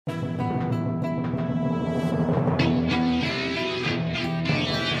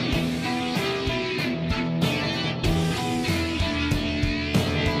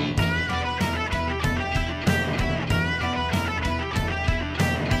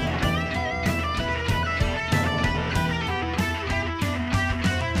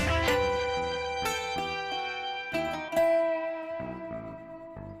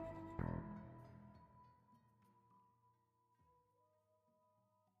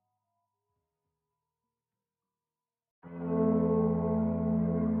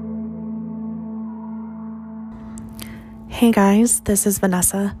Hey guys, this is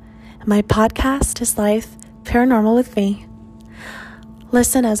Vanessa. My podcast is Life Paranormal with Me.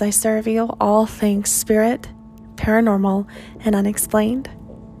 Listen as I serve you all things spirit, paranormal, and unexplained.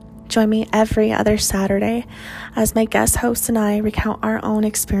 Join me every other Saturday as my guest host and I recount our own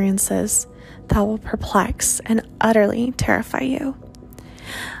experiences that will perplex and utterly terrify you.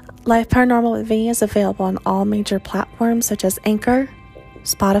 Life Paranormal with Me is available on all major platforms such as Anchor,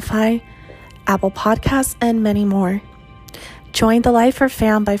 Spotify, Apple Podcasts, and many more. Join the Lifer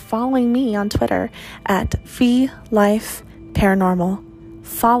fam by following me on Twitter at VLifeParanormal.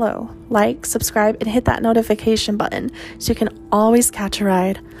 Follow, like, subscribe, and hit that notification button so you can always catch a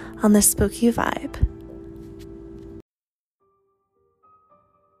ride on this spooky vibe.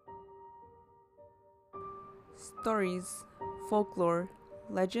 Stories, folklore,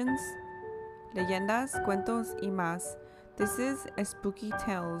 legends, leyendas, cuentos, y más. This is Spooky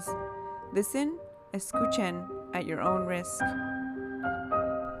Tales. Listen, escuchen at your own risk.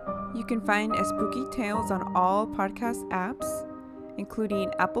 You can find Spooky Tales on all podcast apps,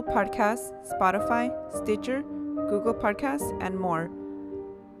 including Apple Podcasts, Spotify, Stitcher, Google Podcasts, and more.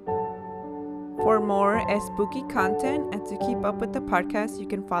 For more spooky content and to keep up with the podcast, you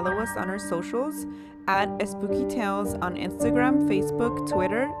can follow us on our socials at Spooky Tales on Instagram, Facebook,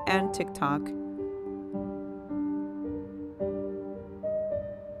 Twitter, and TikTok.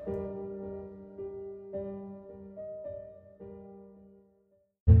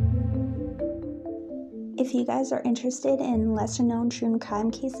 If you guys are interested in lesser-known true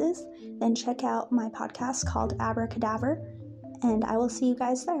crime cases, then check out my podcast called Abracadaver, and I will see you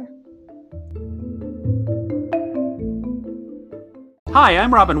guys there. Hi,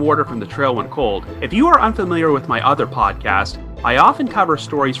 I'm Robin Warder from The Trail Went Cold. If you are unfamiliar with my other podcast, I often cover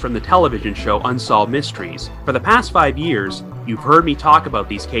stories from the television show Unsolved Mysteries. For the past 5 years, you've heard me talk about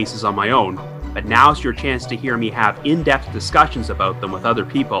these cases on my own, but now's your chance to hear me have in-depth discussions about them with other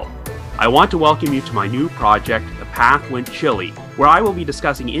people. I want to welcome you to my new project, The Path Went Chilly, where I will be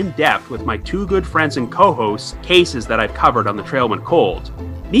discussing in depth with my two good friends and co-hosts cases that I've covered on The Trail Went Cold.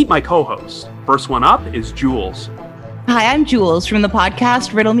 Meet my co-host. First one up is Jules. Hi, I'm Jules from the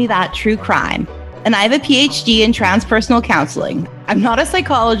podcast Riddle Me That True Crime, and I have a PhD in transpersonal counseling. I'm not a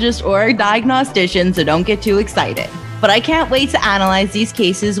psychologist or a diagnostician, so don't get too excited. But I can't wait to analyze these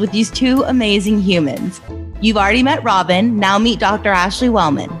cases with these two amazing humans. You've already met Robin, now meet Dr. Ashley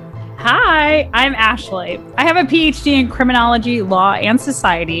Wellman. Hi, I'm Ashley. I have a PhD in criminology, law, and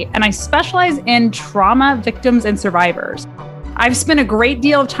society, and I specialize in trauma victims and survivors. I've spent a great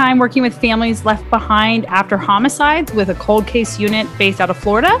deal of time working with families left behind after homicides with a cold case unit based out of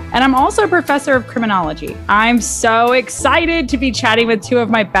Florida, and I'm also a professor of criminology. I'm so excited to be chatting with two of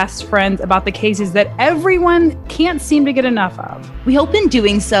my best friends about the cases that everyone can't seem to get enough of. We hope in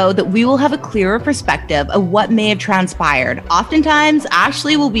doing so that we will have a clearer perspective of what may have transpired. Oftentimes,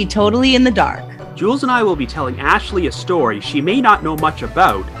 Ashley will be totally in the dark. Jules and I will be telling Ashley a story she may not know much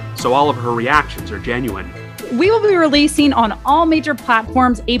about, so all of her reactions are genuine. We will be releasing on all major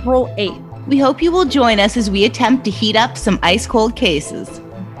platforms April 8th. We hope you will join us as we attempt to heat up some ice-cold cases.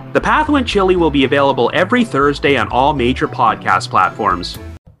 The Path Went Chilly will be available every Thursday on all major podcast platforms.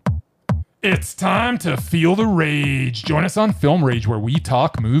 It's time to feel the rage. Join us on Film Rage, where we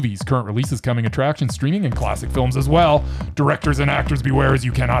talk movies, current releases, coming attractions, streaming, and classic films as well. Directors and actors, beware as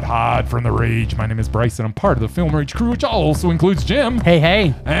you cannot hide from the rage. My name is Bryce, and I'm part of the Film Rage crew, which also includes Jim.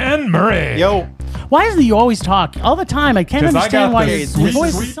 Hey. And Murray. Yo. Why is it you always talk all the time? I can't understand why your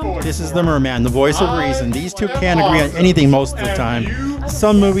voice is so... This is the Merman, the voice of reason. These two can't agree on anything most of the time.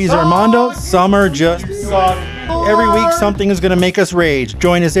 Some movies are Mondo, some are just suck. Every week something is going to make us rage.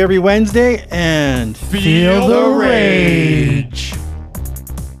 Join us every Wednesday and feel the rage.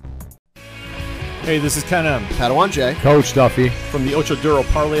 Hey, this is Ken M. Padawan J. Coach Duffy from the Ocho Duro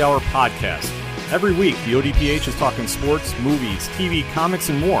Parlay Hour podcast. Every week, the ODPH is talking sports, movies, TV, comics,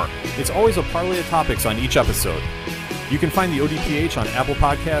 and more. It's always a parlay of topics on each episode. You can find the ODPH on Apple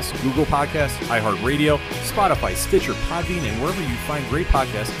Podcasts, Google Podcasts, iHeartRadio, Spotify, Stitcher, Podbean, and wherever you find great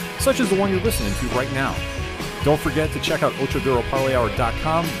podcasts, such as the one you're listening to right now. Don't forget to check out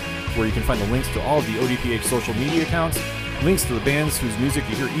OchoDuroParlayHour.com, where you can find the links to all of the ODPH social media accounts, links to the bands whose music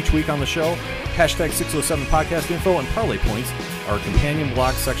you hear each week on the show, hashtag 607 podcast info, and parlay points, our companion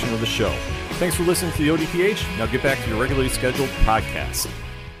blog section of the show. Thanks for listening to the ODPH. Now get back to your regularly scheduled podcast.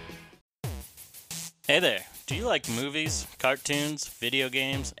 Hey there. Do you like movies, cartoons, video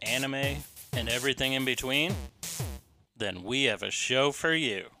games, anime, and everything in between? Then we have a show for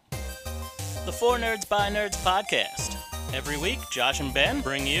you. The 4 Nerds by Nerds podcast. Every week, Josh and Ben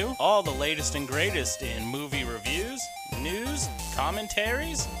bring you all the latest and greatest in movie reviews, news,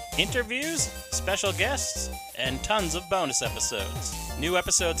 commentaries, interviews, special guests, and tons of bonus episodes. New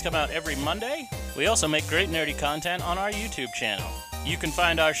episodes come out every Monday. We also make great nerdy content on our YouTube channel. You can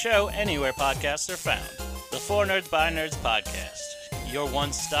find our show anywhere podcasts are found. The 4 Nerds by Nerds podcast, your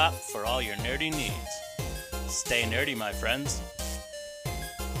one stop for all your nerdy needs. Stay nerdy, my friends.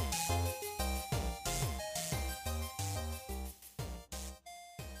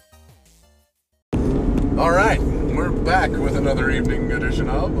 All right, we're back with another evening edition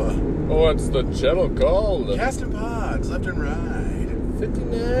of what's the channel called? Casting Pods, left and right.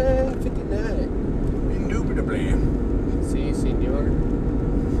 59. Indubitably. Si, senor.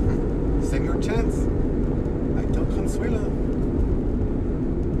 Senor Chance. I tell Consuela.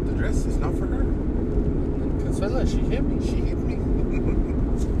 The dress is not for her. Consuela, she hit me. She hit me.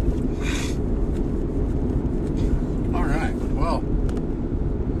 All right, well,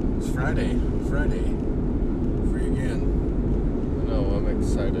 it's Friday. Free again. No, I'm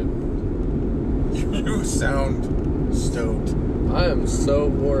excited. You sound stoked. I am so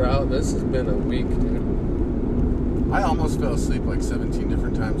wore out. This has been a week, dude. I almost fell asleep like 17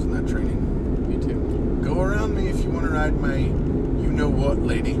 different times in that training. Me too. Go around me if you want to ride my you-know-what,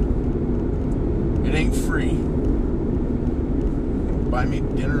 lady. It ain't free. Buy me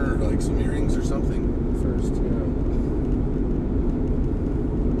dinner or like some earrings or something. First, yeah.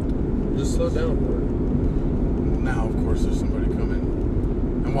 Just slow down, bro. Now, of course, there's somebody coming.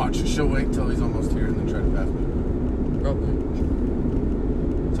 And watch, she'll wait till he's almost here and then try to pass me. Probably.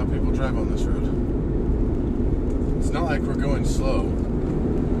 That's how people drive on this road. It's not like we're going slow.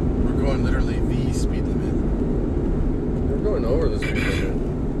 We're going literally the speed limit. We're going over the speed limit.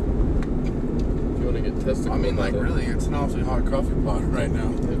 If you want to get tested. I mean, like, really, it's an awfully hot coffee pot right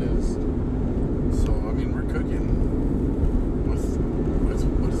now. It is. So, I mean, we're cooking with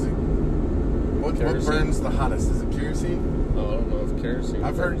what is it? What burns the hottest? Is it kerosene? Oh, I don't know if kerosene.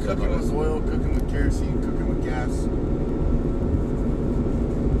 I've heard cooking with oil, cooking with kerosene, cooking with gas.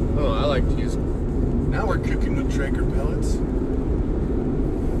 Oh, I like to use. Now we're cooking with Traeger pellets.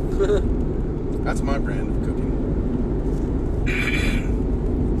 That's my brand of cooking.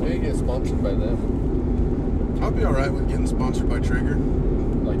 Why do you get sponsored by them? I'll be alright with getting sponsored by Traeger.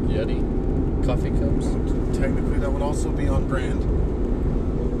 Like Yeti? Coffee cups? Technically, that would also be on brand.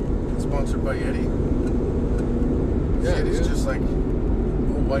 Sponsored by Yeti. Yeah, Yeti's just like a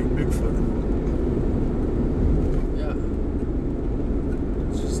white Bigfoot. Yeah.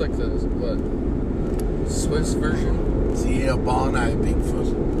 It's just like the, what? Swiss version? It's the albino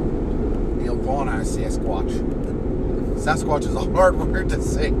Bigfoot. The albino Sasquatch. Sasquatch is a hard word to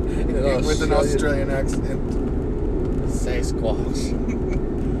say with an Australian accent. Sasquatch.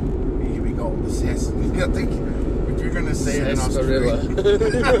 Here we go. I think if you're going to say it in Australia.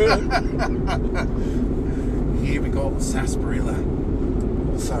 Here we go. Sarsaparilla.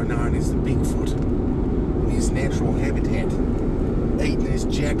 Also known as the Bigfoot. In his natural habitat. Eating his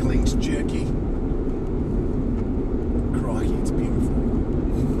jackaling's jerky. Crikey, it's beautiful.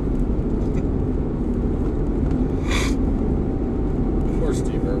 Poor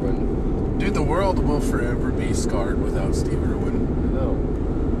Steve Irwin. Dude, the world will forever be scarred without Steve Irwin. No.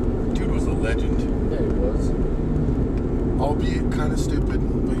 Dude was a legend. Yeah, he was. Albeit kind of stupid,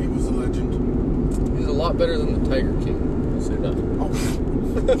 but he was a legend. He's a lot better than the Tiger King. I'll say that. Oh,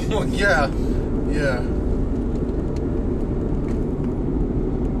 well, yeah.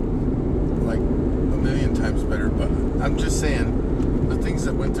 Like a million times better, but I'm just saying, the things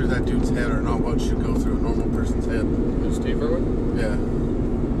that went through that dude's head are not what should go through a normal person's head. Steve Irwin? Yeah.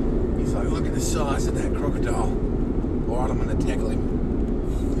 He's like, look at the size of that crocodile. Lord, I'm gonna tackle him.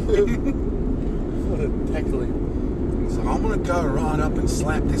 What a tackle him. So I'm going to go right up and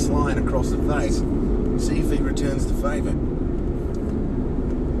slap this lion across the face and see if he returns the favor.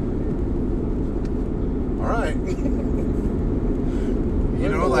 All right.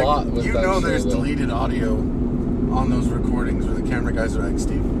 There's deleted audio on those recordings where the camera guys are like,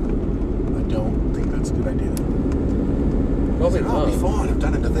 Steve, I don't think that's a good idea. Probably I'll be fine. I've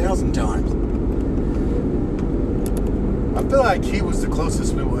done it 1,000 times. I feel like he was the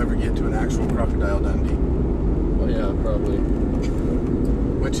closest we will ever get to an actual Crocodile Dundee. Oh yeah, probably.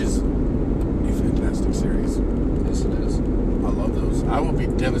 Which is a fantastic series. Yes, it is. I love those. I will be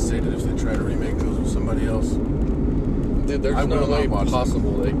devastated if they try to remake those with somebody else. Dude, there's no way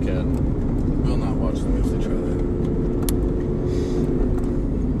possible they can. Will not watch them if they try that.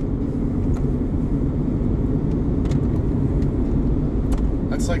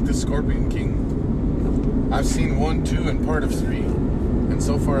 That's like the Scorpion King. I've seen 1, 2, and part of 3. And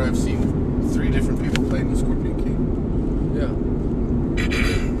so far I've seen 3 different people playing the Scorpion King. Yeah.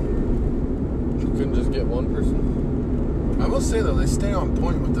 You couldn't just get one person? I will say though, they stay on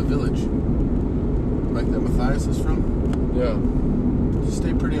point with the village, like that Matthias is from. Yeah. They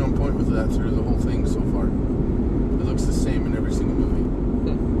stay pretty on point with that through the whole thing so far. It looks the same in every single movie.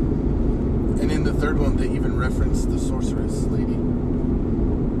 And in the third one, they even reference the sorceress lady.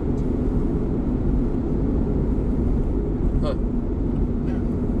 Huh. Yeah.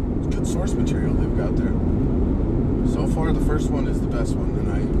 It's good source material they've got there. So far, the first one is the best one, and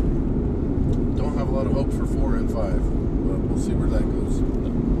I don't have a lot of hope for 4 and 5, but we'll see where that goes.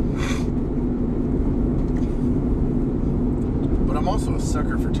 But I'm also a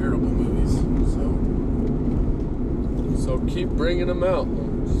sucker for terrible movies, so keep bringing them out.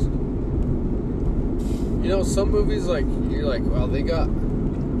 You know, some movies, like, you're like, wow, it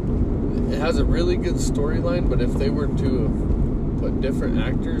has a really good storyline, but if they were to have put different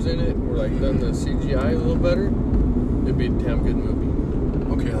actors in it, or like done the CGI a little better, it'd be a damn good movie.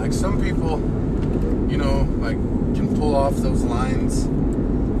 Okay, like some people, you know, like can pull off those lines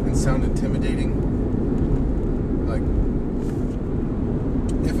and sound intimidating. Like,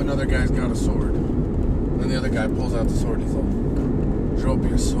 if another guy's got a sword, and the other guy pulls out the sword, he's like, "Drop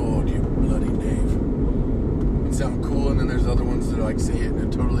your sword, you bloody knave." It sound cool, and then there's other ones that like say it in a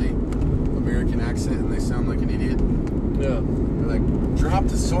totally American accent, and they sound like an idiot. Yeah. They're like, "Drop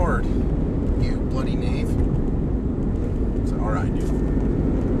the sword, you bloody knave." It's like, all right, dude.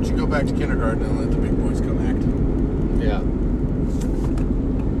 But you go back to kindergarten and let the big boys come act. Yeah.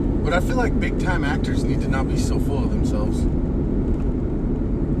 But I feel like big-time actors need to not be so full of themselves.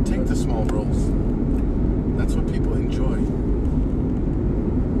 Take the small roles. That's what people enjoy.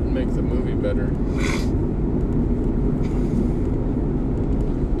 Make the movie better.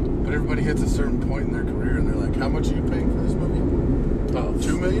 But everybody hits a certain point in their career and they're like, how much are you paying for this movie? Oh,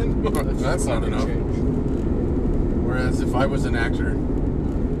 $2 million? That's not enough. Whereas if I was an actor,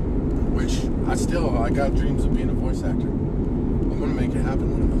 which I got dreams of being a voice actor. I'm going to make it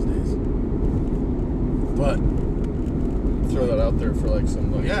happen one of those days. But throw that out there for like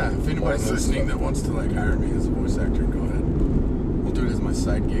some like, yeah, if anybody's listening that wants to like hire me as a voice actor, go ahead. We'll do it as my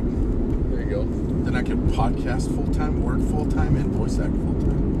side gig. There you go. Then I can podcast full-time, work full-time, and voice act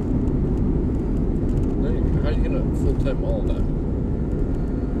full-time. How are you going to full-time all of that?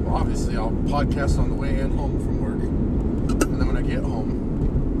 Well, obviously, I'll podcast on the way in home from work. And then when I get home,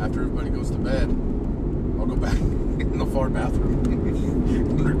 after everybody goes to bed, I'll go back in the far bathroom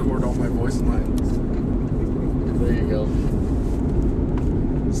and record all my voice lines. There you go.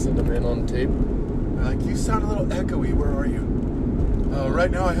 Send them in on tape. They're like, you sound a little echoey. Where are you?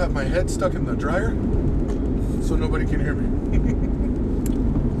 Right now I have my head stuck in the dryer, so nobody can hear me.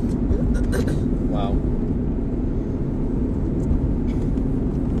 Wow.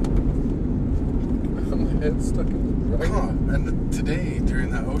 My head's stuck in the dryer. And today, during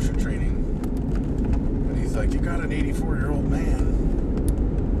that OSHA training, and he's like, you got an 84-year-old man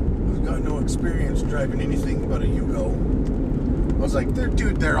who's got no experience driving anything but a Yugo. I was like,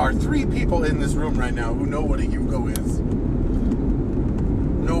 dude, there are 3 people in this room right now who know what a Yugo is.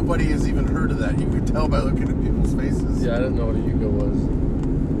 Nobody has even heard of that. You could tell by looking at people's faces. Yeah, I didn't know what a Yugo was.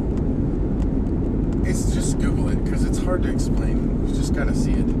 It's just Google it, because it's hard to explain. You just gotta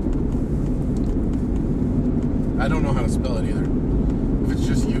see it. I don't know how to spell it either. If it's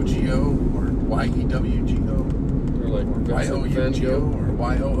just UGO or YEWGO or like YOUGO or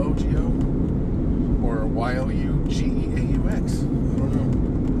YOOGO or YOUGEAUX. I don't know.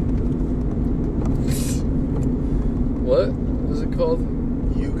 What is it called?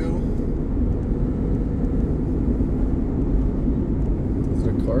 Yugo. Is it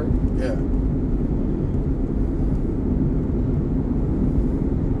a car? Yeah.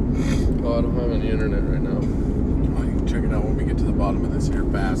 Oh, I don't have any internet right now. Oh, you can check it out when we get to the bottom of this here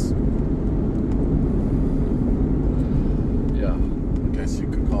pass. Yeah. I guess you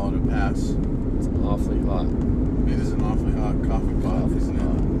could call it a pass. It's awfully hot. It is an awfully hot coffee pot, isn't it?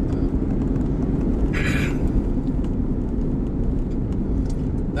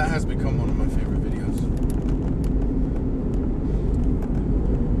 That has become one of my favorite videos.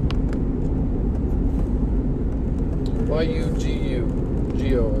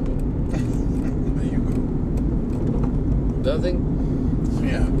 YUGO. Nothing?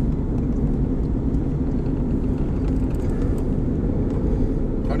 Yeah.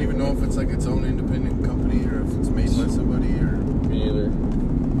 I don't even know if it's like its own independent company or if it's made by somebody or... Me either.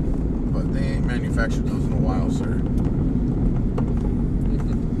 But they ain't manufactured those in a while, sir.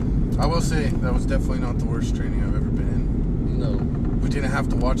 I will say, that was definitely not the worst training I've ever been in. No. We didn't have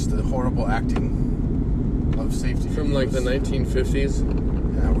to watch the horrible acting of safety From videos. like the 1950s?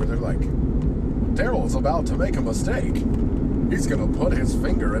 Yeah, where they're like, Daryl's about to make a mistake. He's gonna put his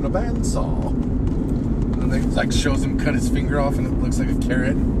finger in a bandsaw. And they like shows him cut his finger off and it looks like a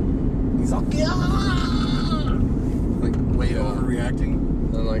carrot. He's all like way overreacting.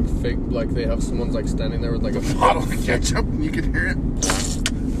 And like fake, like they have someone's like standing there with like a bottle of ketchup and you can hear it.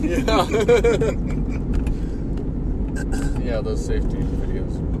 Yeah. Yeah, those safety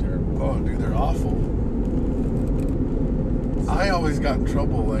videos are terrible. Oh, dude, they're awful. I always got in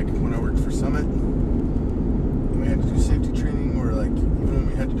trouble, like, when I worked for Summit. We had to do safety training, or, like, even when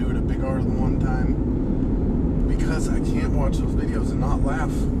we had to do it at Big R the one time. Because I can't watch those videos and not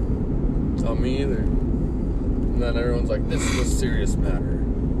laugh. Oh, me either. And then everyone's like, this is a serious matter.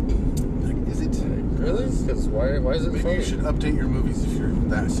 Like, is it? Like, really? Because why is it Maybe funny? you should update your movies if you're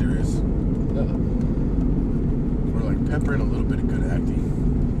that serious. Yeah. Or, like, pepper in a little bit of good acting.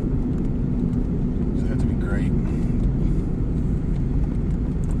 Doesn't have to be great.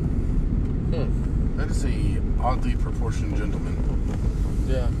 That is a oddly proportioned gentleman.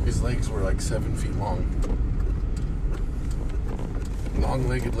 Yeah. His legs were like 7 feet long.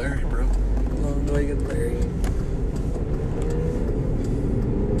 Long-legged Larry, bro. Long-legged Larry.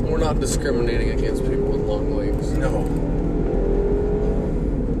 We're not discriminating against people with long legs. No.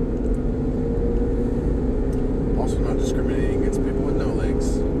 Also not discriminating against people with no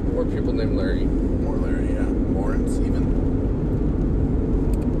legs. Or people named Larry. Or Larry, yeah. Lawrence, even.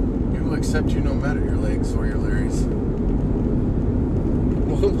 People accept you no matter your legs or your Larrys.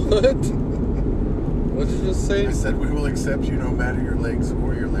 What? What did you just say? I said we will accept you no matter your legs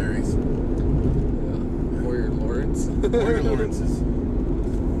or your Larrys. Yeah. Or your Lawrence. Or your Lawrences.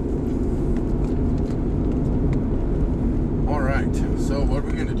 Alright, so what are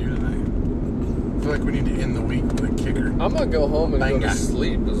we going to do tonight? I feel like we need to end the week with a kicker. I'm going to go home and go to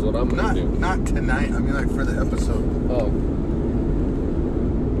sleep is what I'm going to do. Not tonight, I mean like for the episode. Oh.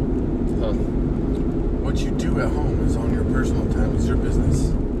 Huh. What you do at home is on your personal time. It's your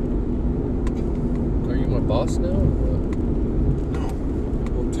business. Are you my boss now or what? No.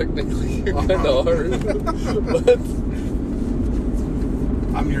 Well, technically you kind of are. But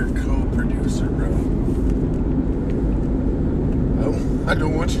I'm your co-producer, bro. I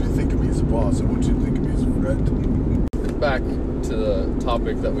don't want you to think of me as a boss. I want you to think of me as a friend. Back to the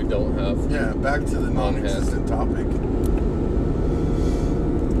topic that we don't have. Yeah, back to the non-existent topic.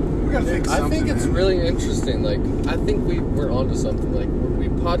 We gotta think something. I think it's really interesting. Like, I think we're onto something. Like, we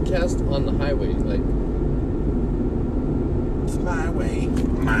podcast on the highway. Like, it's my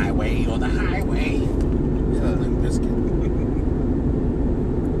way or the highway. Yeah, Limp Bizkit.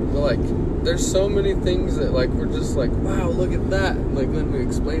 But like, there's so many things that like we're just like, wow, look at that. Like when we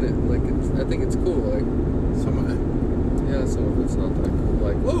explain it, like I think it's cool. Like some of it. Yeah, some of it's not that cool.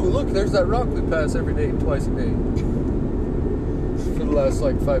 Like, whoa, look, there's that rock we pass every day, twice a day. For the last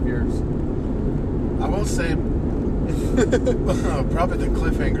like 5 years. I will say, probably the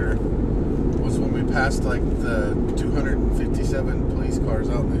cliffhanger was when we passed like the 257 police cars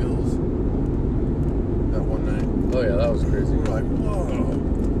out in the hills that one night. Oh yeah, that was crazy. We were like, whoa.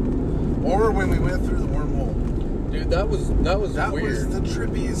 Or when we went through the wormhole. Dude, that was weird. That was the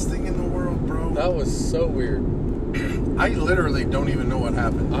trippiest thing in the world, bro. That was so weird. I literally don't even know what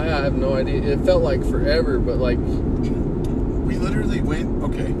happened. I have no idea. It felt like forever, but like we literally went.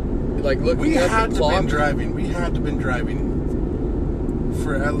 Okay, like looking at the clock. We had to been driving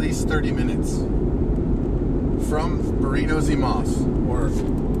for at least 30 minutes from Burritos y Mas or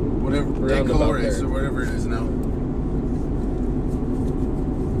whatever De Colores or whatever it is now.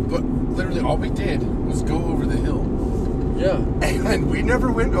 But literally all we did was go over the hill. Yeah. And we never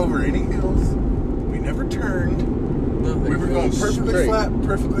went over any hills. We never turned. Nothing. We were going perfectly flat,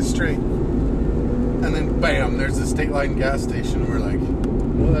 perfectly straight. And then bam, there's a State Line gas station. We're like,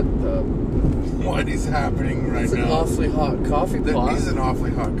 what is happening right now? It's an awfully hot coffee pot. That is an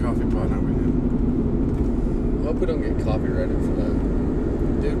awfully hot coffee pot. I hope we don't get copyrighted for that.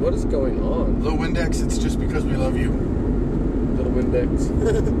 Dude, what is going on? Little Windex, it's just because we love you. Little Windex.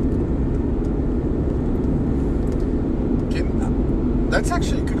 That's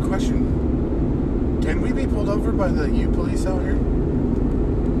actually a good question. Can we be pulled over by the U police out here?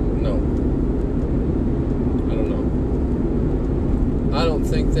 No. I don't know. I don't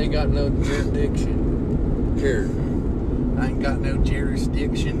think they got no jurisdiction here. I ain't got no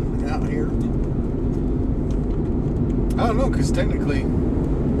jurisdiction out here. I don't know, because technically,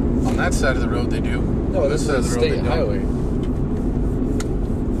 on that side of the road they do. No, this is a state highway.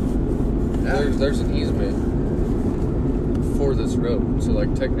 Yeah. There's an easement for this road, so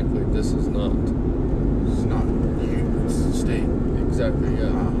like technically this is not. It's not you, it's the state. Exactly, yeah.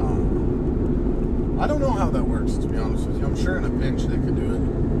 I don't know how that works, to be honest with you. I'm sure in a pinch they could do it.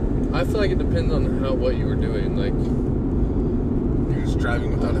 I feel like it depends on what you were doing. Like, you're just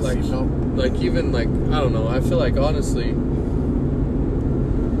driving without a seatbelt. Like even like I don't know. I feel like honestly,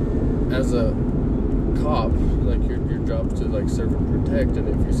 as a cop, like your job is to like serve and protect. And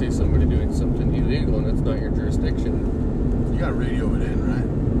if you see somebody doing something illegal and it's not your jurisdiction, you gotta radio it in, right?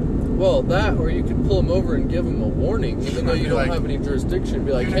 Well, that, or you could pull them over and give them a warning, even though you don't have any jurisdiction.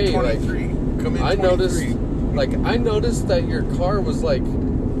 Be like, hey, like, I noticed that your car was like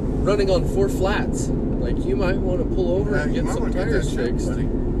running on 4 flats. Like, you might want to pull over and get some tires fixed.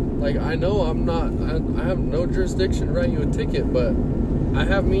 Like, I know I have no jurisdiction to write you a ticket, but I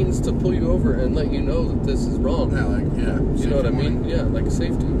have means to pull you over and let you know that this is wrong. You know what I mean? Yeah, like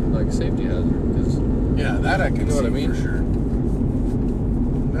safety hazard. Yeah, that I can see for sure.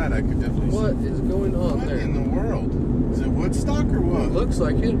 That I could definitely see. What is going on there? What in the world? Is it Woodstock or what? It looks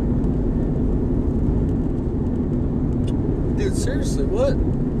like it. Dude, seriously, what?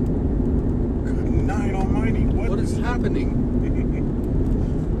 Good night almighty. What is happening?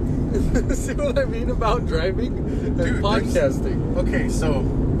 See what I mean about driving and podcasting? Okay, so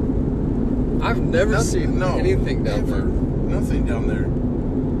I've never seen anything down there. Nothing down there.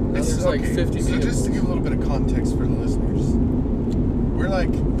 There's like 50 So just to give a little bit of context for the listeners, we're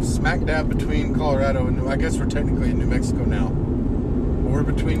like smack dab between Colorado and I guess we're technically in New Mexico now. But we're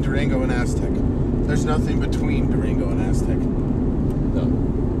between Durango and Aztec. There's nothing between Durango and Aztec. No.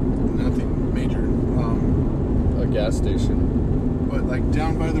 Nothing major. A gas station. But like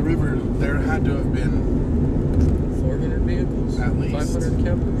down by the river, there had to have been 400 vehicles, at least 500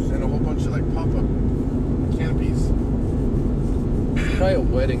 campers, and a whole bunch of like pop-up canopies. Probably a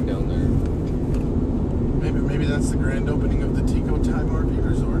wedding down there. Maybe that's the grand opening of the Tico Time RV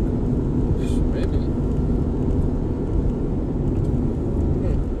Resort. Maybe.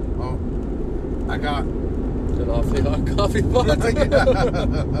 Oh, I got an awfully hot coffee pot.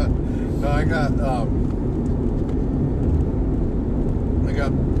 No, I got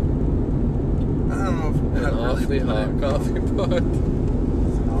I don't know if an awfully hot coffee pot.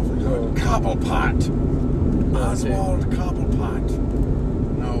 An awfully hot cobble pot. Oswald Cobblepot.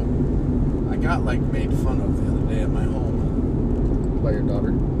 No, I got like made fun of the other day at my home. By your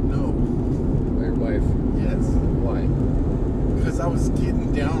daughter? No. By your wife? Yes. Why? Because I was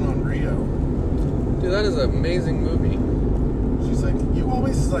getting down on Rio. Dude, that is an amazing movie. She's like, you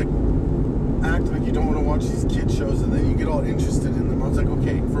always like act like you don't want to watch these kid shows and then you get all interested in them. I was like,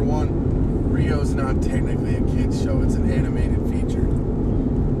 okay, for one, Rio's not technically a kid's show, it's an animated feature.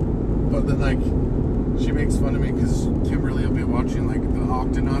 But then like she makes fun of me because Kimberly will be watching like the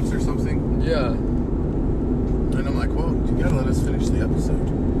Octonauts or something. Yeah. And I'm like, well, you gotta let us finish the episode.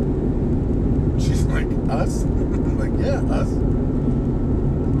 She's like, us? I'm like, yeah, us.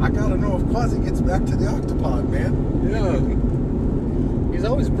 I gotta know if Quasi gets back to the Octopod, man. Yeah. He's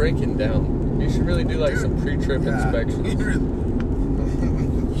always breaking down. You should really do like some pre-trip inspections.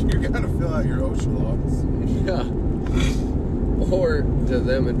 You gotta fill out your ocean logs. Yeah. Or to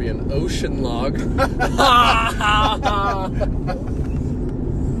them it'd be an ocean log.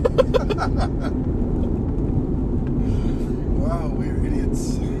 Wow, we're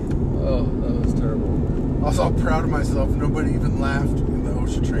idiots. Oh, that was terrible. I was all proud of myself. Nobody even laughed in the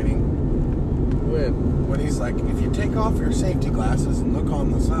OSHA training. When he's like, if you take off your safety glasses and look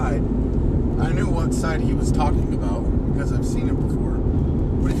on the side, I knew what side he was talking about because I've seen it before.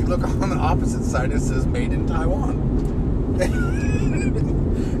 But if you look on the opposite side, it says made in Taiwan.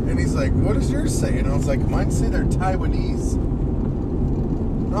 And he's like, what does yours say? And I was like, mine say they're Taiwanese.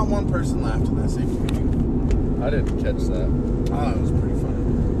 Not one person laughed in that safety meeting. I didn't catch that. Oh, it was pretty funny.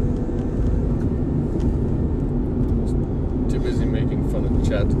 Too busy making fun of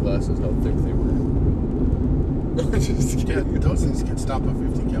Chad's glasses, how thick they were. Just kidding. Yeah, those things can stop a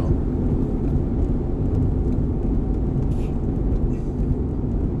 50 cal.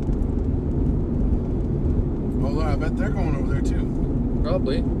 Although I bet they're going over there too.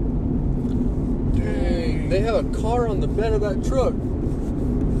 Probably. Dang. They have a car on the bed of that truck.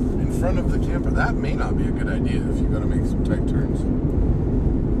 In front of the camper. That may not be a good idea if you gotta make some tight turns.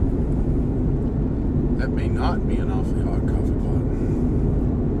 That may not be an awfully hot coffee pot.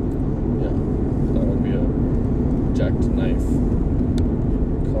 Yeah. That would be a jackknife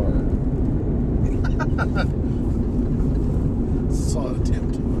car. Solid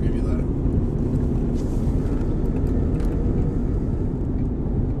attempt. I'll give you that.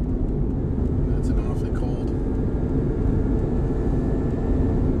 That's an awfully cold.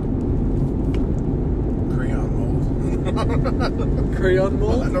 Crayon mold. Crayon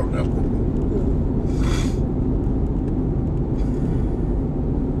mold? I don't know.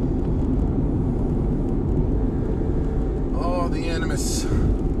 Oh, the animus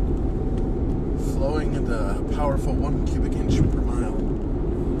flowing in the powerful 1 cubic inch per mile.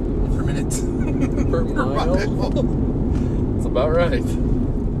 about right.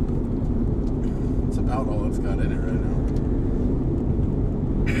 It's about all it's got in it right now.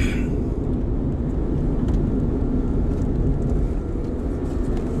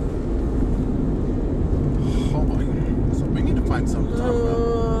 Oh my God. So we need to find something to talk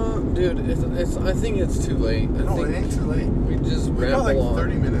about. Dude, I think it's too late. No, it ain't too late. We just We ramble got like on.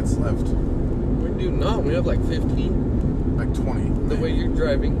 30 minutes left. We do not. We have like 15. Like 20. The way you're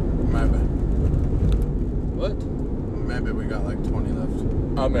driving. My bad. What? Maybe we got like 20 left.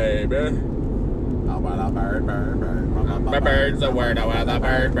 Maybe. How about a bird? Bird's the word with a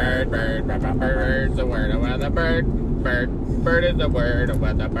bird. Bird's the word with a bird. Bird is the word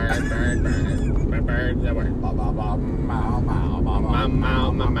with a bird. Bird's the word.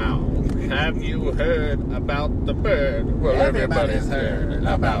 Mow. Have you heard about the bird? Well, everybody's heard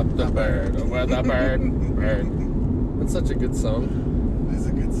about the bird with a bird. That's such a good song. It is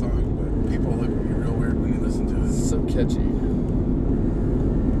a good song, but people look at you real weird when you listen to it. It's so catchy.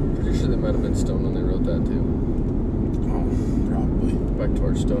 Pretty sure they might have been stoned when they wrote that too. Oh, probably. Back to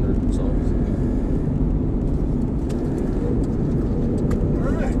our stoner songs.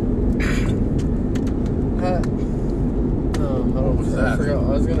 Alright. What was that? I forgot. I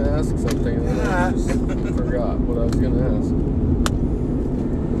was going to ask something and then I just forgot what I was going to ask.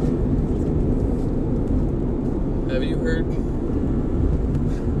 Have you heard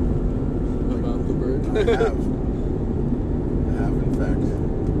about the bird? I have. I have, in fact.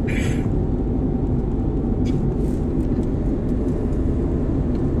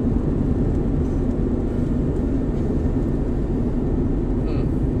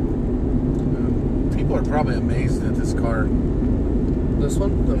 People are probably amazed at this car. This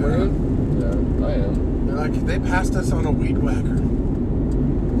one that we're in? Yeah, I am. They're like, they passed us on a weed whacker.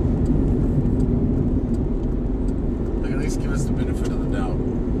 Like, at least give us the benefit of the doubt.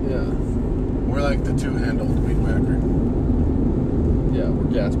 Yeah. We're like the two-handled weed whacker. Yeah, we're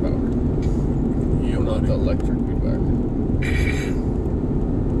gas powered. We're not the electric weed whacker.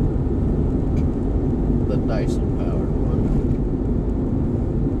 The Dyson powered one.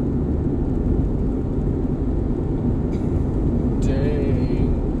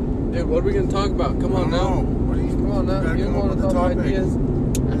 Dang. Dude, what are we going to talk about? Come on now. Come on now. You want to talk ideas?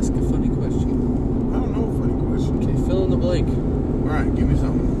 Ask a funny question. I don't know a funny question. Okay, fill in the blank. Alright, give me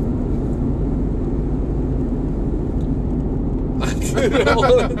something.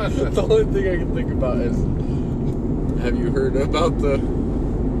 The only thing I can think about is, have you heard about the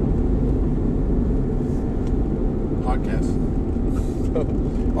podcast?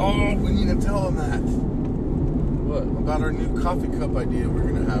 Oh, we need to tell them that. What? About our new coffee cup idea we're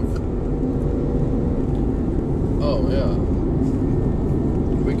going to have. Oh, yeah.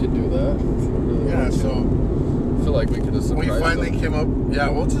 We could do that. Yeah, so I feel like we could have surprised we finally came up. Yeah,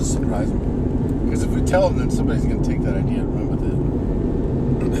 we'll just surprise them. Because if we tell them, then somebody's going to take that idea and run with it.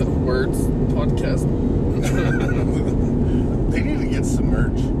 Words podcast. They need to get some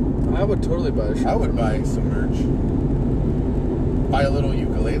merch. I would totally buy a shirt. I would buy some merch. Buy a little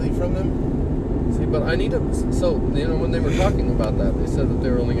ukulele from them. See, but I need a. So, you know, when they were talking about that, they said that they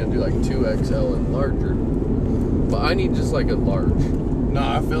were only going to do like 2XL and larger. But I need just like a large. No,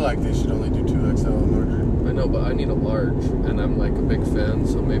 I feel like they should only do 2XL and larger. I know, but I need a large, and I'm like a big fan,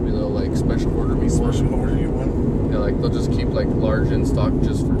 so maybe they'll like special order me one. Special order you one? Yeah, like they'll just keep like large in stock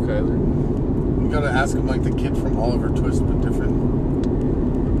just for Kyler. You gotta ask them like the kid from Oliver Twist, but different.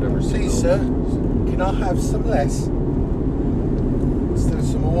 I've never seen Please, sir, can I have some less? Instead of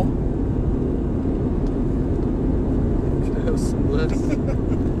some more? Can I have some less?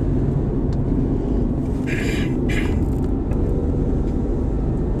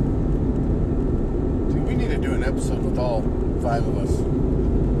 Episode with all 5 of us.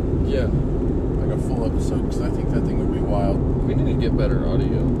 Yeah. Like a full episode, because I think that thing would be wild. We need to get better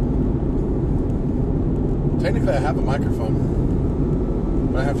audio. Technically, I have a microphone.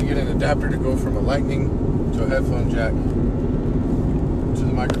 But I have to get an adapter to go from a lightning to a headphone jack to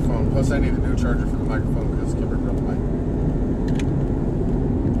the microphone. Plus, I need a new charger for the microphone because Kimber broke mine.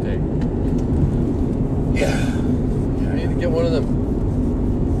 Dang. Yeah. I need to get one of them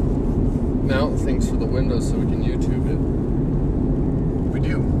mount things for the windows so we can YouTube it. We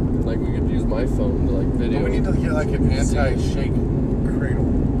do. Like we could use my phone to like video. But we need to get like an anti-shake cradle.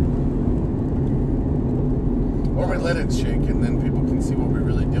 Or we let it shake and then people can see what we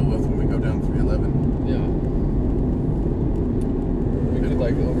really deal with when we go down 311. Yeah. We could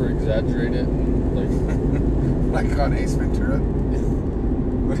like over-exaggerate it and like... like on Ace Ventura.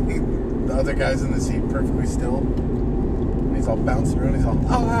 The other guy's in the seat perfectly still. He's all bouncing around. He's all,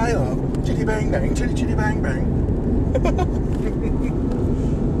 oh, I love chitty bang bang, chitty chitty bang bang.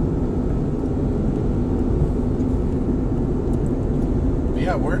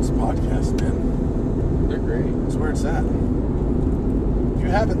 Yeah, where's podcast, man? They're great. That's where it's at. If you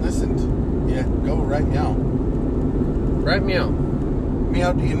haven't listened yet, go right meow. Right meow.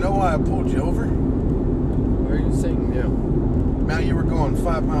 Meow, do you know why I pulled you over? Why are you saying meow? Meow, you were going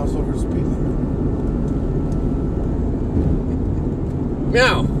 5 miles over the speed limit.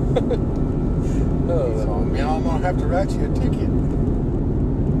 Meow! So, meow, I'm gonna have to write you a ticket.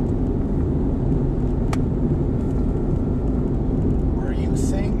 Were you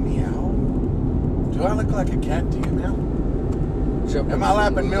saying meow? Do I look like a cat to you, meow? Am I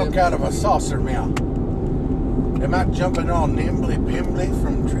lapping milk out of a saucer, meow? Am I jumping all nimbly-pimbly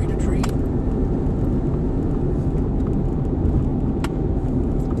from tree to tree?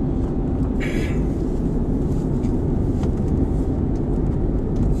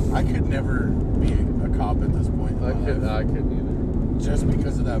 I could never be a cop at this point. I couldn't either. Just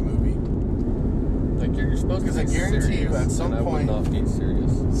because of that movie. Like you're supposed to be Because I guarantee you, at some point, I would not be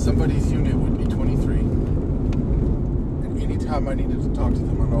serious. somebody's unit would be 23. And anytime I needed to talk to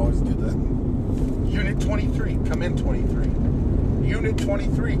them, I'd always do that. Unit 23, come in 23. Unit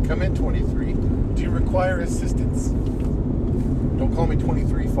 23, come in 23. Do you require assistance? Don't call me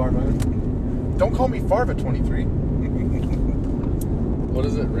 23, Farva. Don't call me Farva 23. What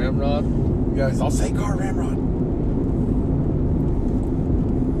is it, Ramrod? Guys, I'll say car Ramrod.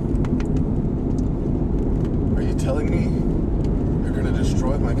 Are you telling me you're going to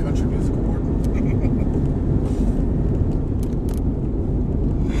destroy my country music award?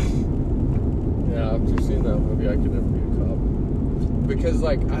 Yeah, after seeing that movie, I could never be a cop. Because,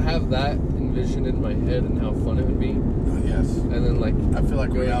 like, I have that envisioned in my head and how fun it would be. Yes. And then, like, I feel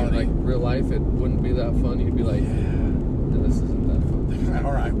like reality. Like, real life, it wouldn't be that fun. You'd be like, no, this isn't that fun.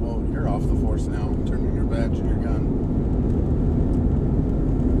 All right, well, you're off the force now. Turn in your badge and your gun.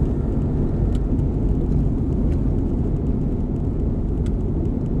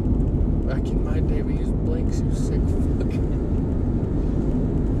 Back in my day, we used blanks, you sick fuck.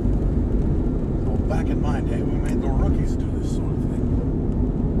 Well, back in my day, we made the rookies do this sort of thing.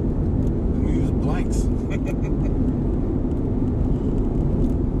 And we used blanks.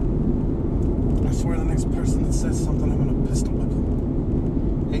 I swear the next person that says something, I'm going to pistol whip them.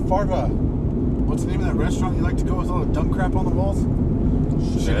 Hey, Farva, what's the name of that restaurant you like to go with all the dumb crap on the walls?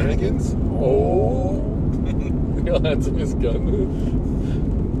 Shenanigans? Oh. He'll hands him his gun.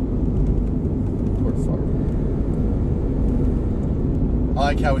 Poor Farva. I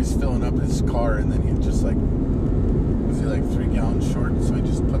like how he's filling up his car and then he just like, was he like 3 gallons short? So he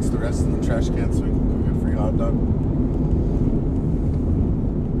just puts the rest in the trash can so he can go get a free hot dog.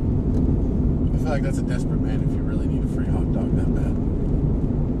 I feel like that's a desperate man if you really need a free hot dog that bad.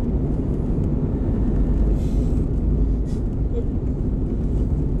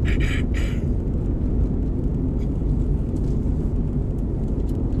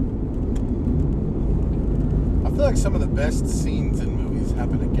 I feel like some of the best scenes in movies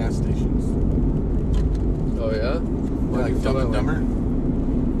happen at gas stations. Oh, yeah? Like Dumb and Dumber.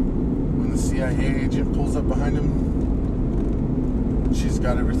 When the CIA agent pulls up behind him, she's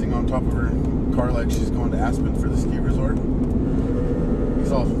got everything on top of her car like she's going to Aspen for the ski resort.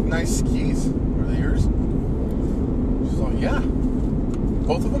 He's all, nice skis. Are they yours? She's all, yeah.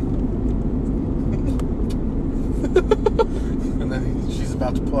 Both of them? And then she's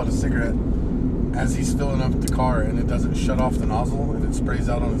about to pull out a cigarette as he's filling up the car and it doesn't shut off the nozzle and it sprays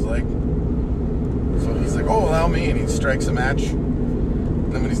out on his leg. So he's like, oh, allow me, and he strikes a match.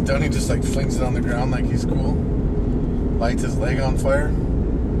 And then when he's done, he just like flings it on the ground like he's cool. Lights his leg on fire.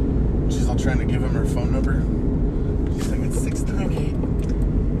 She's all trying to give him her phone number. She's like, it's 698.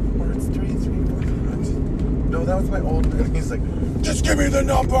 Or it's 334. No, that was my old man. He's like, just give me the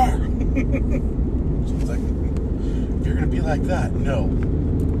number. She's like, if you're going to be like that, no.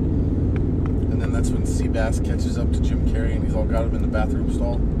 And then that's when Seabass catches up to Jim Carrey and he's all got him in the bathroom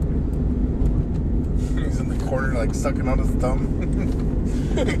stall. He's in the corner like sucking on his thumb.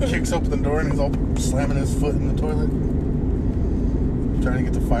 He kicks open the door and he's all slamming his foot in the toilet. Trying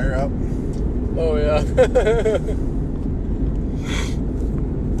to get the fire out. Oh, yeah.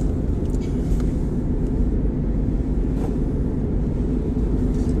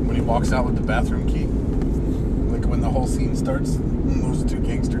 When he walks out with the bathroom key. Like when the whole scene starts. And those 2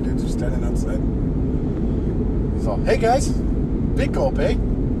 gangster dudes are standing outside. He's all, hey guys. Big gulp, eh?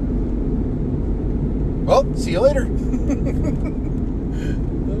 Well, see you later.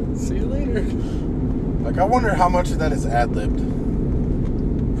 See you later. Like, I wonder how much of that is ad-libbed.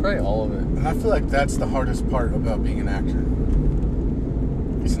 Probably all of it. And I feel like that's the hardest part about being an actor.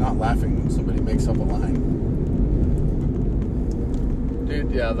 It's not laughing when somebody makes up a line.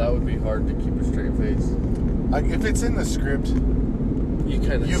 Dude, yeah, that would be hard to keep a straight face. Like, if it's in the script, you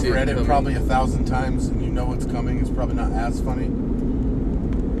kind of you've read it probably 1,000 times and you know what's coming. It's probably not as funny.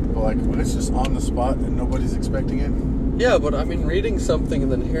 But like when it's just on the spot and nobody's expecting it. Yeah, but I mean, reading something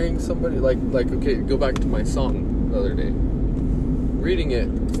and then hearing somebody like okay, go back to my song the other day. Reading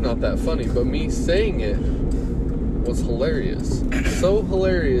it's not that funny, but me saying it was hilarious. So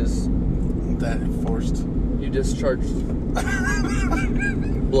hilarious that it forced. You discharged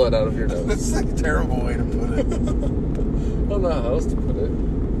blood out of your nose. That's like a terrible way to put it. I don't know how else to put it.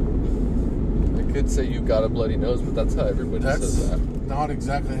 I could say you got a bloody nose, but that's how everybody says that. Not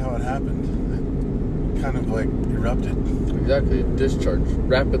exactly how it happened. It kind of like erupted. Exactly, discharge.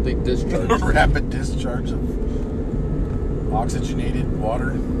 Rapidly discharge. Rapid discharge of oxygenated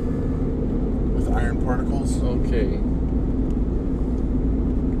water with iron particles. Okay.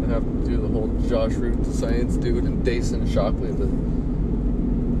 I have to do the whole Josh Root, the science dude, and Dason Shockley, the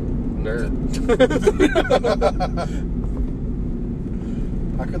nerd.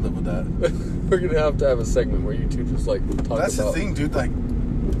 I could live with that. We're gonna have to have a segment where you two just like talk That's about. The thing, dude. Like,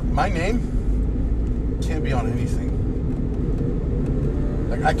 my name can't be on anything.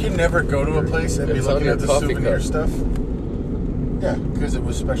 Like, I can never go to a place and be looking at the souvenir stuff. Yeah, because it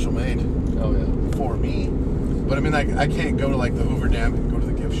was special made. Oh yeah. For me. But I mean, like, I can't go to like the Hoover Dam and go to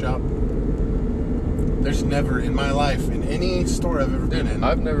the gift shop. There's never in my life, in any store I've ever been in,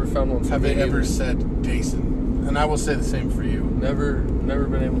 I've never found one. Have they ever said Dason? And I will say the same for you. Never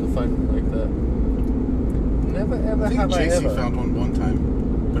been able to find one like that. Never ever I think have JC I ever. found one time,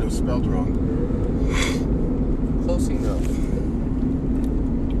 but it was spelled wrong. Close enough.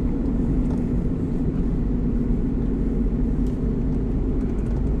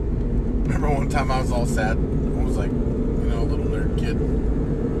 Remember one time I was all sad. I was like, you know, a little nerd kid.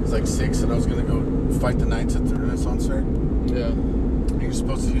 I was like 6 and I was going to go fight the Knights at the Renaissance Fair. Yeah. And you're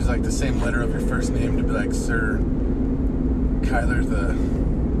supposed to use like the same letter of your first name to be like Sir Kyler the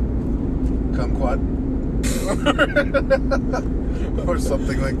Kumquat. Or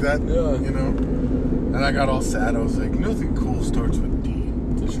something like that. Yeah. You know? And I got all sad. I was like, nothing cool starts with D.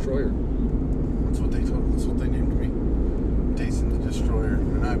 Destroyer. That's what they named me. Dason the Destroyer.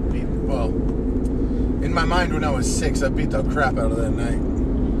 And I beat, well, in my mind when I was 6, I beat the crap out of that knight.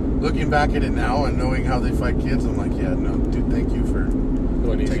 Looking back at it now and knowing how they fight kids, I'm like, yeah, no, dude, thank you for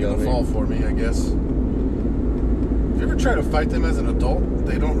taking the fall for me, I guess. If you ever try to fight them as an adult,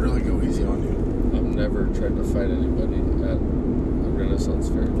 they don't really go easy on you. I've never tried to fight anybody at a Renaissance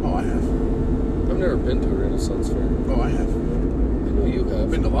Fair. Oh, I have. I've never been to a Renaissance Fair. Oh, I have. I know you have.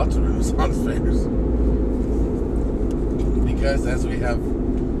 I've been to lots of Renaissance fairs. Because as we have,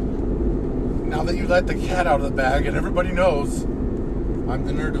 now that you let the cat out of the bag and everybody knows, I'm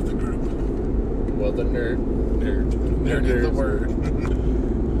the nerd of the group. Well, the nerd is the word.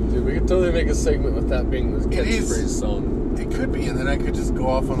 Dude, we could totally make a segment with that being the catchphrase song. It could be, and then I could just go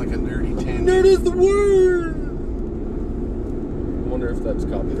off on like a nerdy tangent. Nerd is the word! I wonder if that's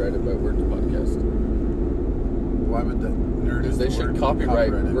copyrighted by Words Podcast. Why would that nerd is the They word should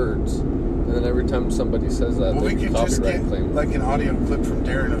copyright it? words. And then every time somebody says that, Well, they we can could just copyright get claim. like an audio clip from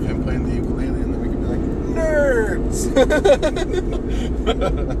Darren of him playing the ukulele, and then we could be like, nerds!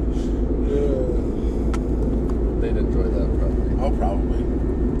 They'd enjoy that probably. Oh, probably.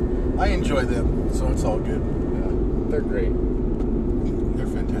 I enjoy them, so it's all good. Yeah, they're great. They're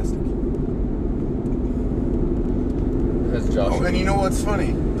fantastic. Has Josh? Oh, and you know what's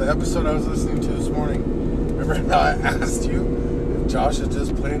funny? The episode I was listening to this morning. Remember how I asked you if Josh is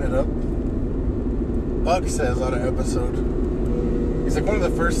just playing it up? Buck says on an episode, he's like, one of the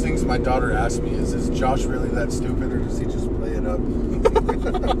first things my daughter asked me is Josh really that stupid, or does he just play it up?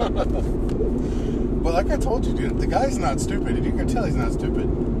 But like I told you, dude, the guy's not stupid, and you can tell he's not stupid.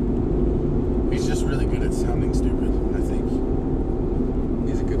 He's just really good at sounding stupid, I think.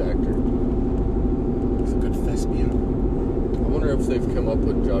 He's a good actor. He's a good thespian. I wonder if they've come up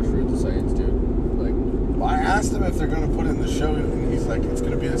with Josh Root, the science dude. Like, well, I asked him if they're going to put it in the show, and he's like, it's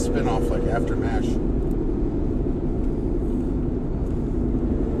going to be a spin-off, like after MASH.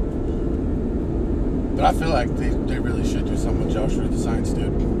 But I feel like they really should do something with Josh Root, the science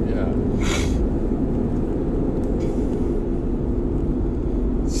dude. Yeah.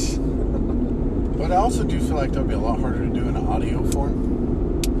 But I also do feel like that'll be a lot harder to do in an audio form.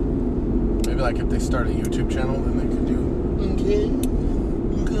 Maybe like if they start a YouTube channel, then they could do. Okay.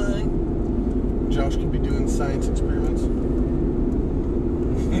 Josh could be doing science experiments.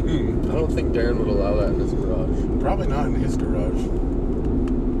 I don't think Darren would allow that in his garage. Probably not in his garage.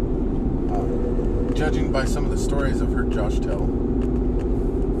 Judging by some of the stories I've heard Josh tell,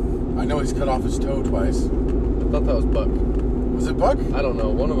 I know he's cut off his toe twice. I thought that was Buck. Was it Buck? I don't know.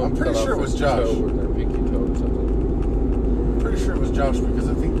 One of them. I'm pretty cut sure off it was his Josh. toe or their pinky toe or something. pretty sure it was Josh because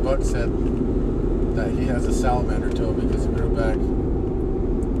I think Buck said that he has a salamander toe because it grew back.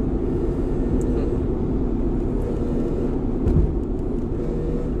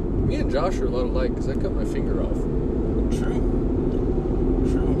 Me and Josh are a lot alike because I cut my finger off. True.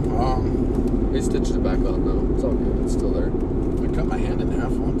 They stitched it back on now. It's all good. It's still there. I cut my hand in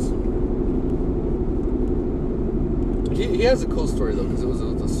half once. He has a cool story though because it was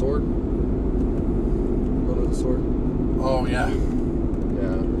a sword. What was a sword? Oh yeah. Yeah.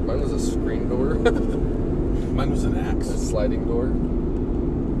 Mine was a screen door. Mine was an axe. A sliding door.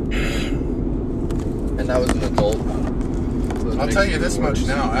 And that was an adult. So I'll tell you this much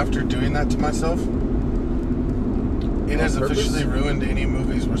now. After doing that to myself, it has officially ruined any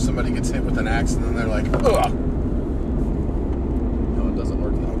movies where somebody gets hit with an axe and then they're like, ugh. No, it doesn't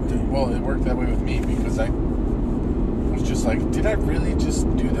work that way. Well, it worked that way with me because I was just like, did I really just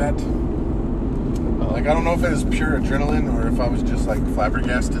do that? Like, I don't know if it was pure adrenaline or if I was just like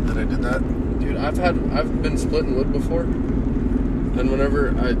flabbergasted that I did that. Dude, I've been splitting wood before, and whenever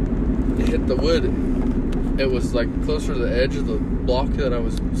I hit the wood, it was like closer to the edge of the block that I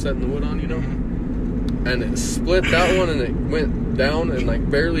was setting the wood on, you know? And it split that one and it went down and like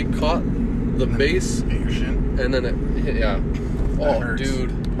barely caught the base. Hit your shin? And then it hit, yeah. Oh,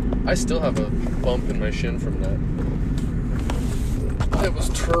 dude. I still have a bump in my shin from that. It was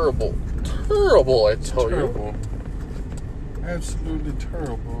terrible. Terrible, I tell you. Absolutely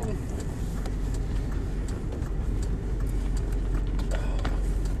terrible.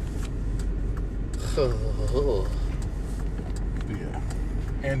 Yeah.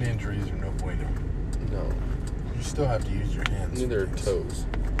 Hand injuries are no bueno. No. You still have to use your hands. Neither are toes.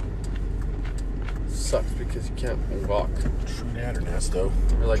 Sucks because you can't walk. True that or Nesto.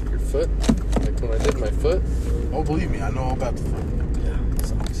 Or like your foot. Like when I did my foot. Oh, believe me, I know all about the foot. Yeah, it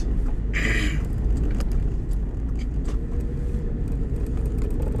sucks.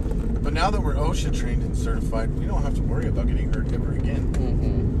 But now that we're OSHA trained and certified, we don't have to worry about getting hurt ever again.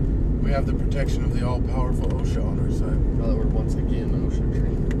 Mm-hmm. We have the protection of the all-powerful OSHA on our side. Now that we're once again OSHA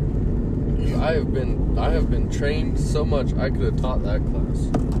trained. I have been trained so much I could have taught that class.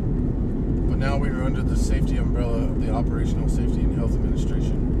 But now we are under the safety umbrella of the Operational Safety and Health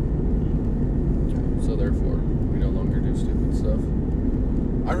Administration. So therefore, we no longer do stupid stuff.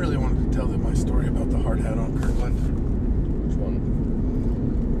 I really wanted to tell them my story about the hard hat on Kirkland. Which one?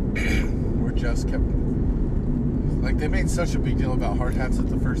 Where Jess kept... Like, they made such a big deal about hard hats at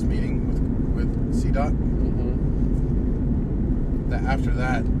the first meeting with CDOT. Mm-hmm. That after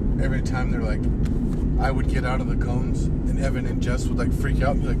that, every time they're like, I would get out of the cones, and Evan and Jess would like freak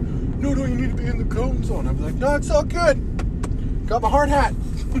out and be like, no, you need to be in the cone zone. I'd be like, no, it's all good. Got my hard hat.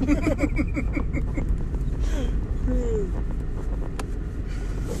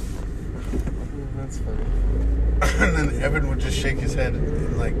 That's funny. And then Evan would just shake his head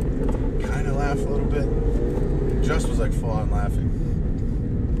and like kind of laugh a little bit. Jess was like full on laughing.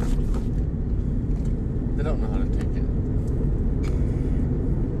 They don't know how to take it.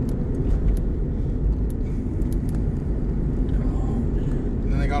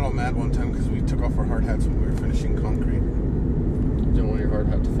 And then they got all mad one time because we took off our hard hats when we were finishing concrete. You didn't want your hard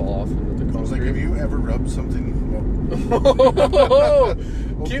hat to fall off into the concrete? I was like, have you ever rubbed something?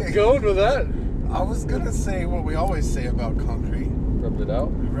 Keep going with that. I was going to say what we always say about concrete. Rubbed it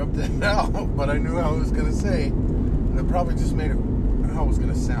out? We rubbed it out, but I knew how I was going to say. And I probably just made it how it was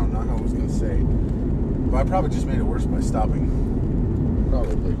going to sound, not how I was going to say. But I probably just made it worse by stopping.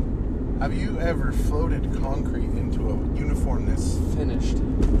 Probably. Have you ever floated concrete into a uniformness? Finished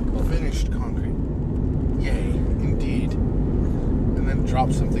concrete. Yay, indeed. And then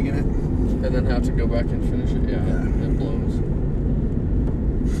drop something in it? And then have to go back and finish it? Yeah. It blows.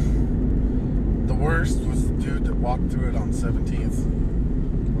 The worst was the dude that walked through it on 17th.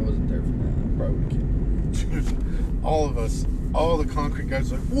 I wasn't there for that. I probably would have. Dude, all of us, all the concrete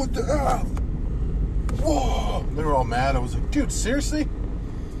guys were like, what the hell? Whoa! They were all mad. I was like, dude, seriously?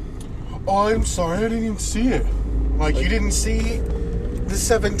 Oh, I'm sorry, I didn't even see it. Like, you didn't see the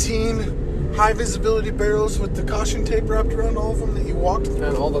 17 high visibility barrels with the caution tape wrapped around all of them that you walked through?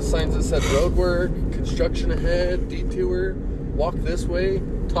 And all the signs that said road work, construction ahead, detour, walk this way,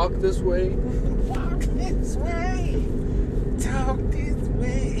 talk this way. Walk this way. Talk this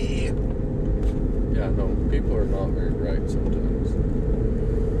way. Yeah, no, people are not very bright sometimes.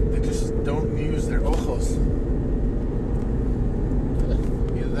 They just don't use their ojos.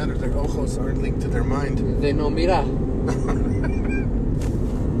 Either that or their ojos aren't linked to their mind. They no mira.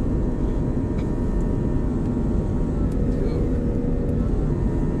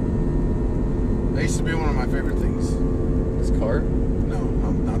 That used to be one of my favorite things. This car? No,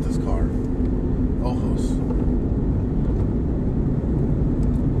 not this car. Ojos.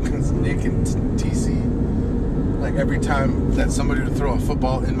 in TC, like every time that somebody would throw a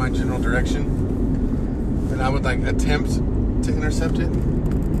football in my general direction, and I would like attempt to intercept it,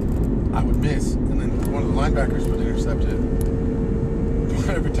 I would miss, and then one of the linebackers would intercept it.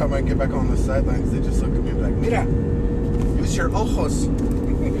 But every time I get back on the sidelines, they just look at me and be like, "Mira, use your ojos."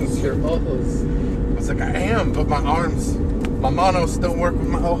 Use your ojos. I was like, I am, but my arms, my manos don't work with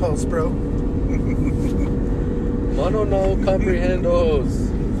my ojos, bro. Mano no comprehendos.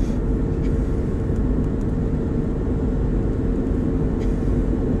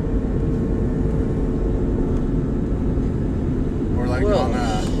 Or like on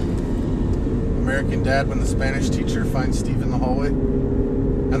American Dad when the Spanish teacher finds Steve in the hallway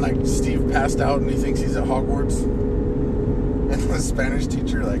and like Steve passed out and he thinks he's at Hogwarts, and the Spanish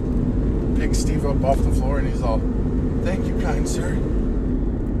teacher like picks Steve up off the floor and he's all, "Thank you, kind sir."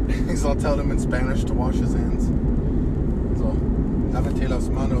 He's all telling him in Spanish to wash his hands. He's all, "Lávate las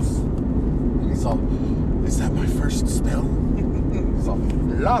manos." And he's all, "Is that my first spell?" He's all,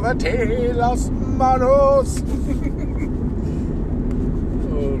 "Lávate las manos."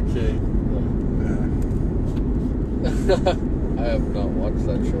 Okay. I have not watched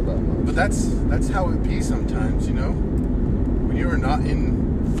that show that much. But that's how it be sometimes, you know? When you are not in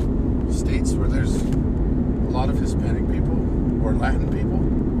states where there's a lot of Hispanic people or Latin people,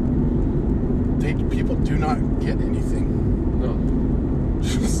 people do not get anything. No.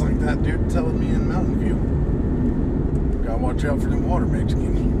 Just like that dude telling me in Mountain View, "Gotta watch out for them water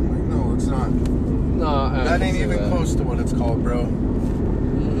Mexicans." I'm like, no, it's not. No, that ain't even close to what it's called, bro.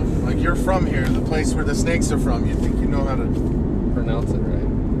 Like, you're from here, the place where the snakes are from. You think you know how to pronounce it right.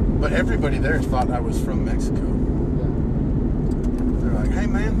 But everybody there thought I was from Mexico. Yeah. They're like, "Hey,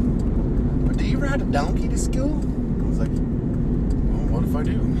 man, do you ride a donkey to school?" I was like, "Well, what if I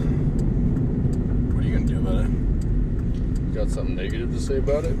do? What are you going to do about it?" You got something negative to say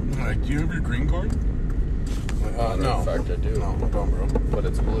about it? Like, "Do you have your green card?" I'm like, no. In fact, I do. No, I don't, bro. But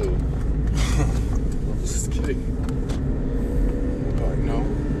it's blue. I'm just kidding. Like, no.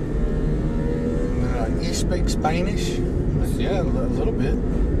 And they're like, "You speak Spanish?" I'm like, "Yeah, a little bit.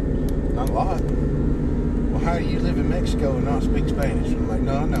 Not a lot." "Well, how do you live in Mexico and not speak Spanish?" I'm like,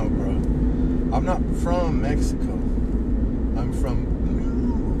 no, bro. I'm not from Mexico. I'm from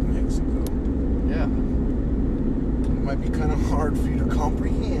New Mexico. Yeah. It might be kind of hard for you to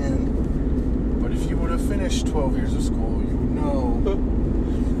comprehend, but if you would have finished 12 years of school, you would know.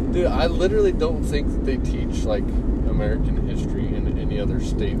 Dude, I literally don't think that they teach, like, American history in any other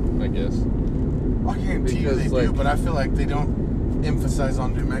state, I guess. I guarantee you they do, but I feel like they don't emphasize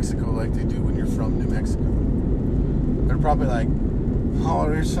on New Mexico like they do when you're from New Mexico. They're probably like, "Oh,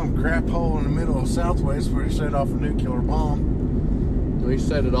 there's some crap hole in the middle of Southwest where he set off a nuclear bomb." No, he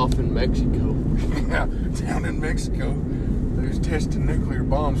set it off in Mexico. Yeah, down in Mexico. There's testing nuclear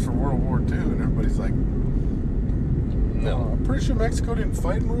bombs for World War II, and everybody's like, "No, I'm pretty sure Mexico didn't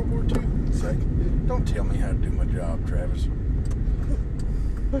fight in World War II." It's like, don't tell me how to do my job, Travis.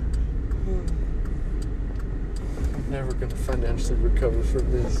 I'm never gonna financially recover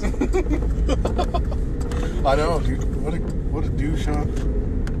from this. I know, dude. What a douche, huh?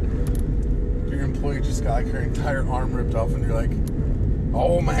 Your employee just got like her entire arm ripped off, and you're like,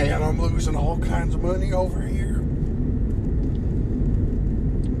 "Oh man, I'm losing all kinds of money over here."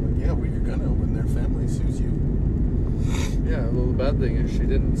 I'm like, yeah, well, you're gonna when their family sues you. Yeah, well, the bad thing is she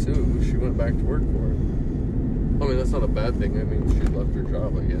didn't sue. She went back to work for it. I mean, that's not a bad thing. I mean, she left her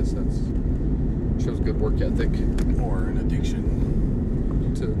job, I guess. That shows good work ethic. Or an addiction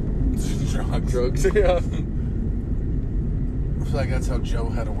to drugs. Yeah. I feel like that's how Joe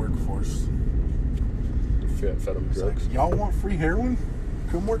had a workforce. Fed him drugs. Like, "Y'all want free heroin?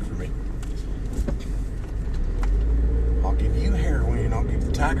 Come work for me. I'll give you heroin. I'll give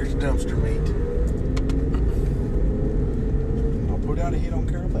the tigers dumpster meat. I'll put out a hit on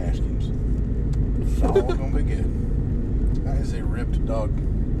Carol Baskins. It's all gonna be good." That is a ripped dog.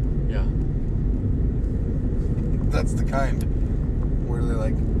 Yeah. That's the kind where they're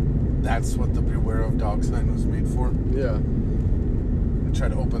like, that's what the Beware of Dog sign was made for. Yeah. You try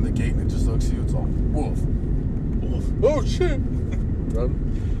to open the gate and it just looks at you. It's all, "Wolf. Wolf. Oh, shit." Run.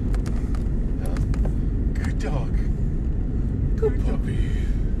 Yeah. Good dog. Good puppy.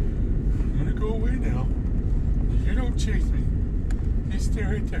 I'm gonna go away now. You don't chase me. You stay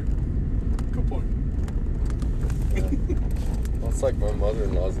right there. Good boy. Yeah. That's like my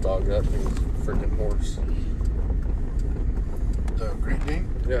mother-in-law's dog. That thing's a freaking horse. The Great Dane?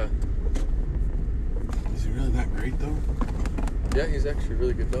 Yeah. Is he really that great, though? Yeah, he's actually a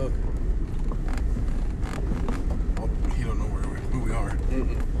really good dog. Well, he don't know who we are.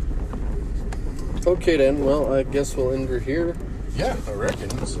 Mm-mm. Okay, then. Well, I guess we'll end her here. Yeah, I reckon.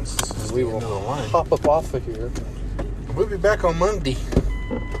 Since this is We the will end of the line. hop up off of here. We'll be back on Monday.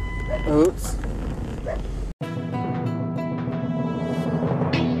 Oops.